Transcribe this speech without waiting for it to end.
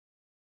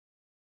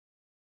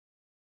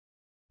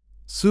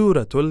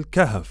Surah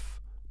Al-Kahf,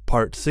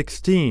 Part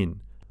 16,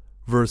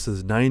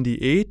 verses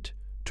 98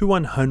 to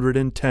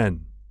 110.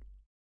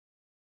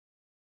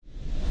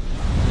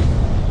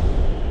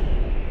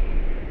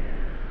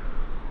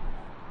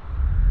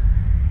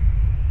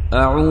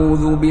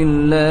 أعوذ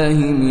بالله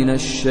من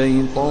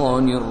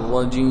الشيطان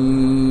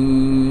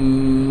الرجيم.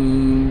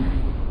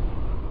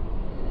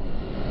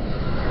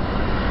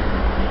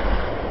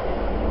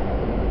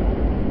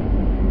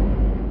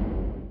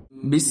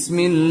 بسم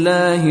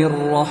الله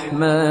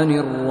الرحمن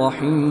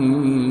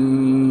الرحيم.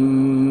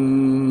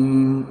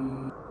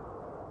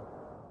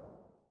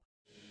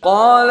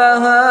 قال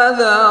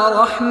هذا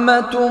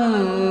رحمة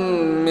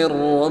من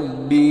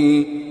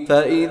ربي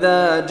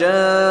فإذا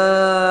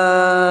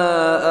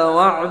جاء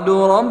وعد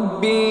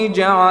ربي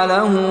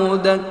جعله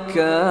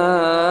دكاء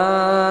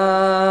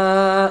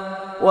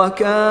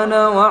وكان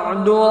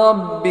وعد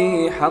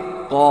ربي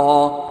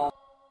حقا.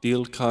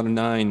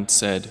 Al-Kahf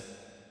said,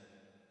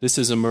 "This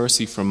is a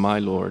mercy from my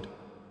Lord,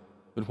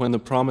 but when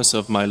the promise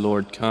of my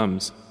Lord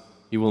comes,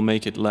 He will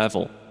make it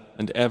level,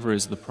 and ever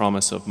is the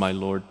promise of my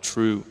Lord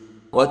true."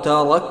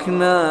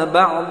 وتركنا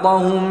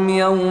بعضهم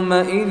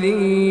يومئذ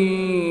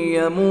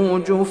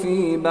يموج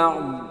في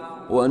بعض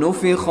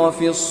ونفخ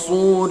في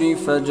الصور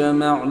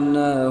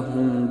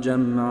فجمعناهم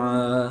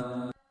جمعا.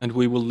 And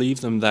we will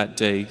leave them that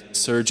day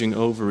surging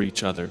over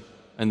each other,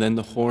 and then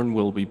the horn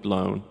will be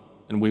blown,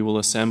 and we will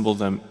assemble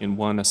them in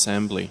one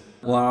assembly.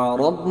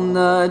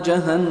 وعرضنا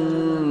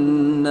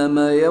جهنم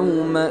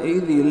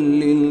يومئذ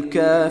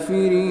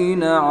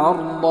للكافرين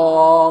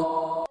عرضا.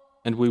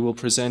 And we will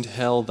present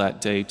hell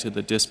that day to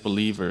the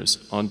disbelievers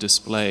on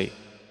display.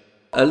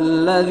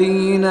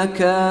 الذين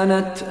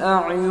كانت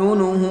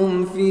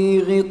أعينهم في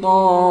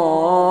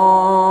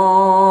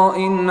غطاء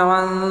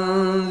عن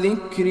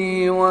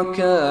ذكري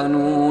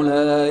وكانوا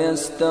لا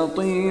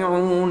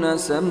يستطيعون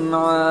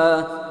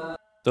سمعا.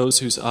 Those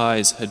whose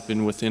eyes had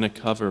been within a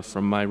cover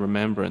from my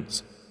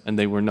remembrance, and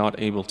they were not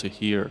able to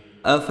hear.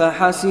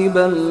 أفحسب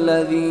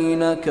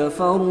الذين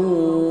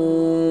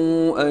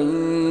كفروا أن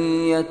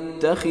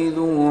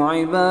يتخذوا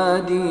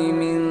عبادي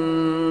من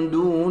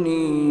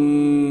دوني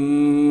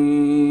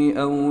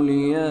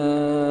أولياء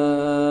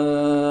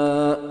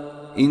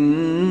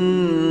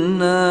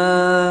إنا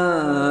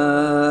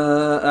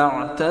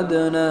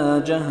أعتدنا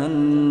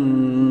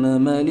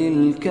جهنم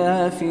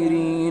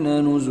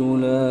للكافرين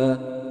نزلا.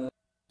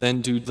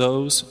 Then do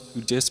those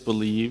who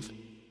disbelieve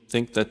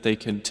think that they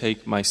can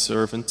take my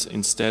servants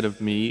instead of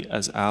me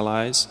as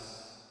allies?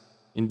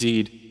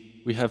 Indeed,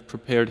 we have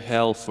prepared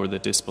hell for the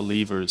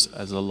disbelievers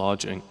as a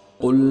lodging.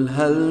 قل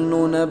هل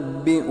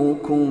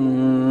ننبئكم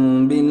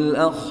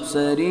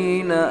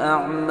بالأخسرين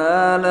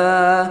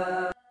أعمالا.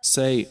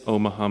 Say, O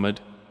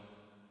Muhammad,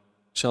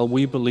 shall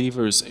we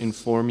believers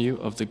inform you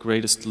of the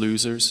greatest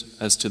losers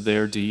as to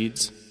their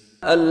deeds?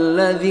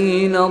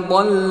 الذين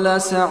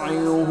ضل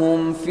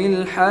سعيهم في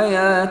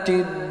الحياة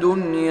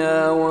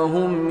الدنيا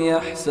وهم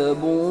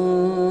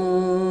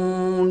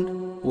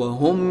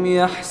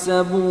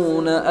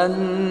يحسبون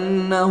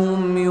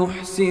أنهم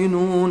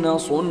يحسنون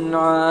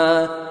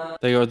صنعا.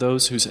 They are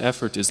those whose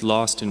effort is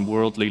lost in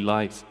worldly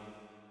life,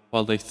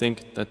 while they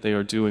think that they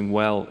are doing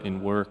well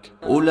in work.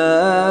 أولئك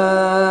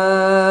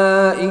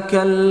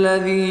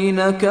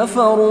الذين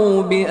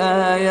كفروا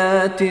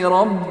بآيات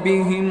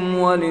ربهم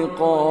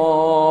ولقائه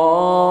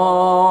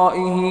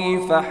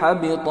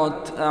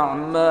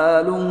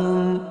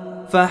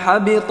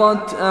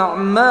فحبطت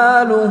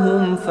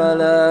أعمالهم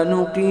فلا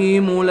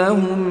نقيم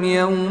لهم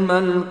يوم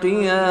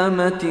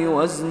القيامة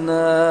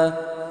وزنا.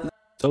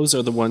 Those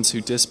are the ones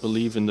who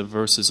disbelieve in the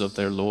verses of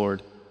their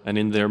Lord and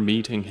in their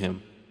meeting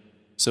Him.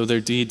 So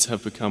their deeds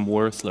have become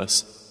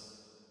worthless,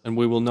 and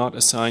we will not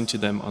assign to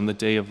them on the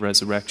day of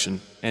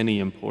resurrection any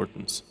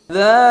importance.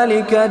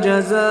 ذلك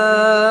جزاؤهم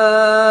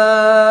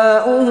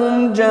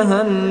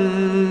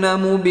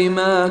جهنم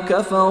بما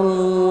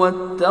كفروا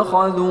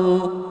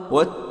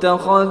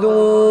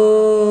واتخذوا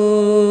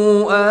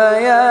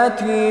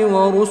آياتي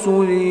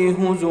ورسلي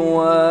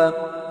هزوا.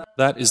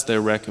 That is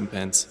their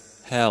recompense,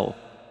 hell,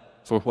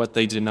 for what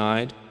they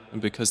denied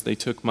and because they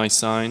took my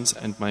signs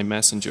and my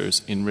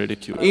messengers in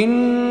ridicule.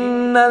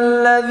 إن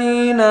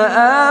الذين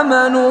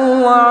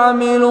آمنوا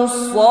وعملوا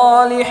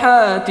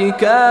الصالحات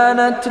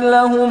كانت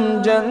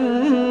لهم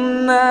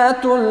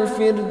جنات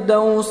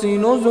الفردوس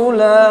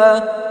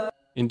نزلا.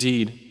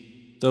 Indeed,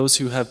 those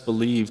who have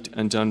believed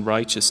and done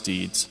righteous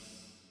deeds,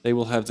 they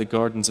will have the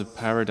gardens of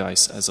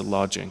paradise as a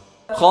lodging.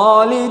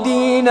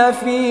 خالدين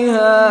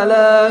فيها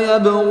لا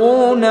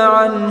يبغون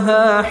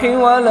عنها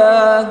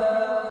حولا.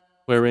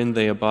 Wherein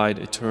they abide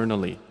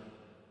eternally.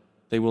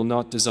 They will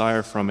not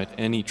desire from it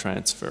any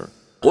transfer.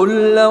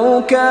 قل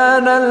لو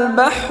كان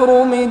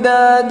البحر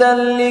مدادا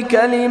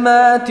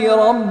لكلمات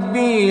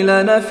ربي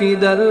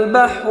لنفد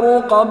البحر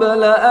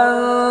قبل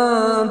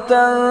أن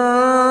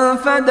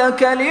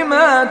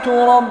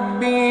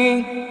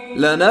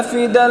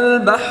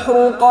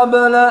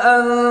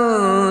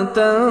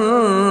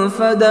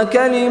تنفد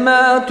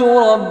كلمات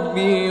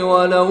ربي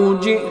ولو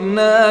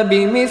جئنا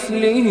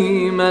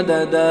بمثله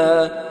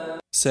مددا.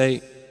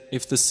 Say,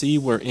 if the sea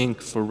were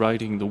ink for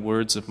writing the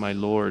words of my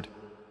Lord,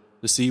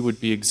 the sea would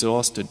be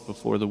exhausted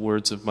before the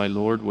words of my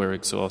Lord were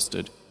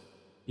exhausted,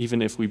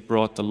 even if we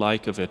brought the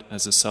like of it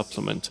as a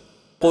supplement.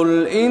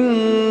 قل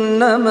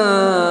إنما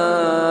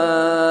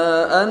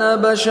أنا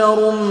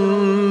بشر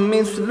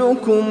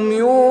مثلكم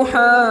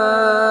يوحى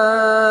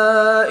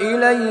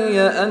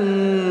إلي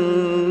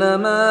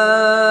أنما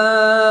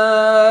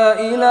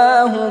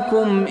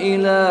إلهكم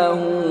إله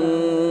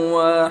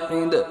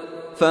واحد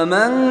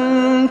فمن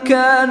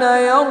كان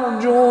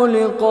يرجو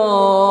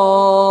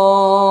لقاء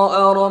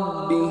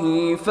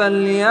ربه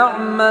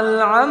فليعمل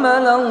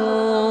عملا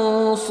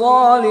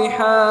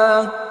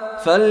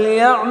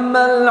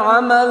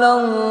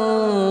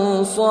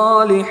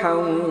صالحا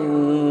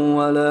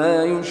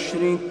ولا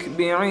يشرك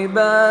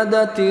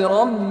بعبادة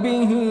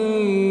ربه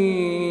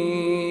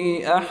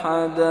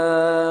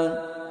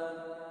أحدا.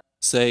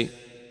 Say,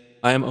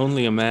 I am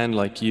only a man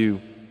like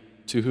you,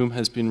 to whom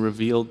has been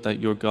revealed that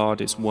your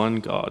God is one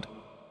God.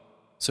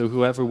 So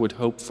whoever would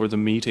hope for the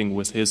meeting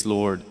with his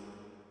Lord,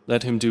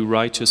 let him do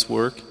righteous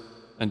work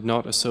and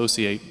not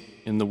associate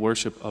in the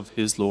worship of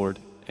his Lord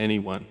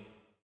anyone.